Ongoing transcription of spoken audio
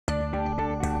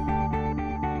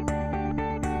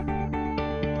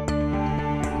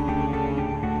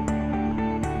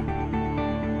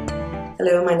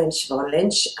Hello, my name is Siobhan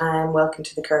Lynch and welcome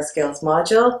to the Care Skills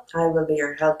module. I will be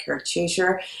your healthcare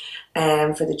tutor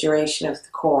for the duration of the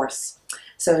course.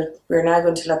 So we're now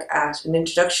going to look at an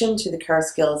introduction to the Care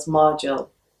Skills module.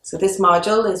 So this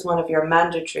module is one of your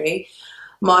mandatory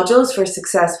modules for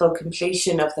successful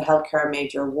completion of the healthcare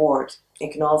major award.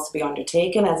 It can also be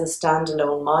undertaken as a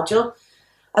standalone module,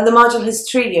 and the module has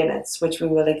 3 units which we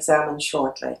will examine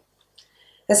shortly.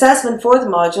 Assessment for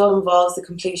the module involves the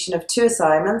completion of 2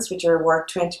 assignments which are worth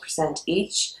 20%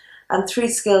 each and 3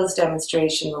 skills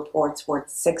demonstration reports worth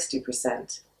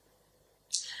 60%.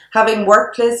 Having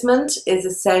work placement is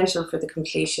essential for the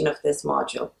completion of this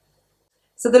module.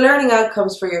 So the learning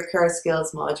outcomes for your Care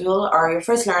Skills module are: your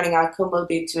first learning outcome will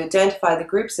be to identify the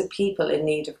groups of people in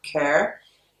need of care.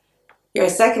 Your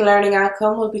second learning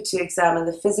outcome will be to examine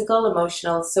the physical,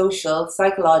 emotional, social,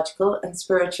 psychological and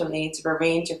spiritual needs of a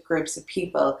range of groups of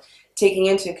people, taking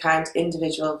into account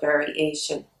individual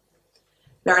variation.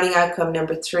 Learning outcome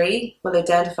number 3 will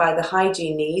identify the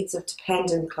hygiene needs of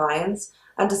dependent clients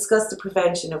and discuss the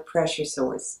prevention of pressure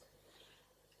sores.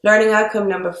 Learning outcome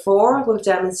number 4 will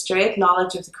demonstrate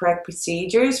knowledge of the correct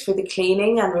procedures for the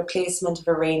cleaning and replacement of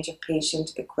a range of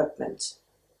patient equipment.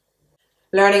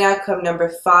 Learning outcome number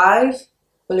 5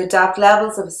 will adapt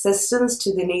levels of assistance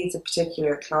to the needs of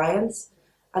particular clients,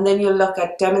 and then you'll look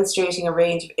at demonstrating a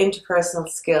range of interpersonal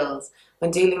skills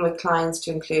when dealing with clients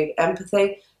to include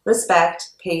empathy,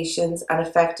 respect, patience and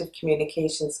effective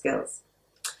communication skills.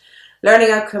 Learning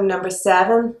outcome number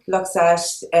 7 looks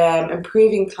at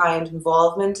improving client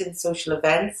involvement in social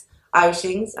events,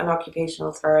 outings and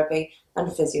occupational therapy and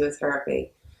physiotherapy.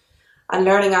 And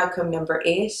learning outcome number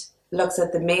 8 looks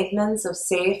at the maintenance of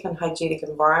safe and hygienic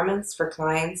environments for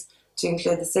clients to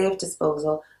include the safe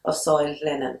disposal of soiled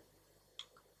linen.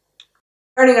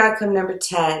 Learning outcome number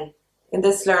 10. In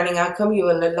this learning outcome you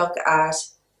will look at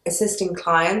assisting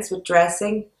clients with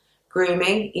dressing,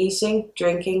 grooming, eating,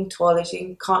 drinking,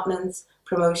 toileting, continence,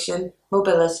 promotion,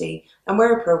 mobility and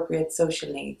where appropriate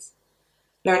social needs.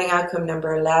 Learning outcome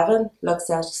number 11 looks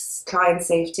at client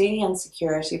safety and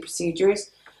security procedures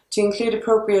to include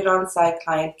appropriate on-site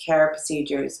client care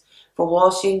procedures for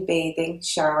washing, bathing,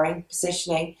 showering,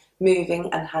 positioning, moving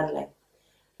and handling.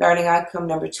 Learning outcome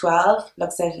number 12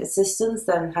 looks at assistance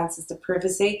that enhances the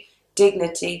privacy,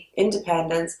 dignity,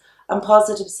 independence and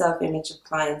positive self-image of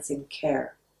clients in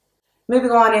care.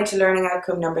 Moving on into learning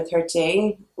outcome number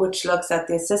 13, which looks at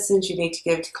the assistance you need to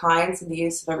give to clients in the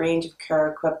use of a range of care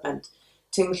equipment,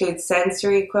 to include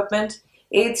sensory equipment,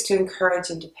 aids to encourage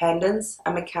independence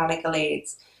and mechanical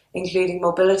aids, including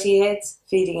mobility aids,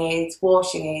 feeding aids,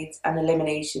 washing aids and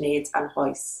elimination aids and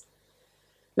hoists.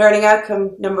 Learning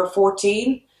outcome number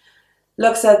 14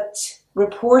 looks at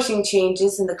reporting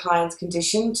changes in the client's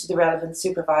condition to the relevant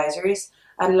supervisors,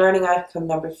 and learning outcome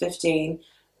number 15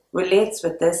 relates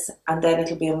with this, and then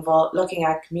it'll be involved looking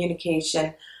at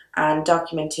communication and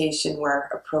documentation where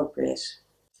appropriate.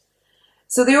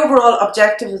 So the overall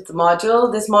objective of the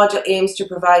module: this module aims to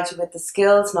provide you with the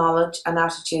skills, knowledge and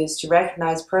attitudes to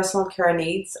recognise personal care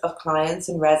needs of clients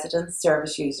and residents,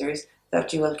 service users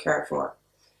that you will care for.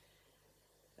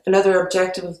 Another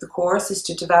objective of the course is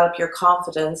to develop your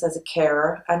confidence as a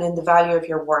carer and in the value of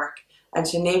your work, and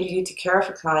to enable you to care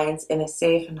for clients in a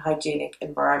safe and hygienic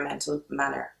environmental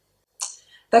manner.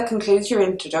 That concludes your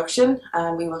introduction,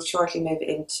 and we will shortly move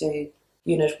into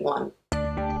Unit 1.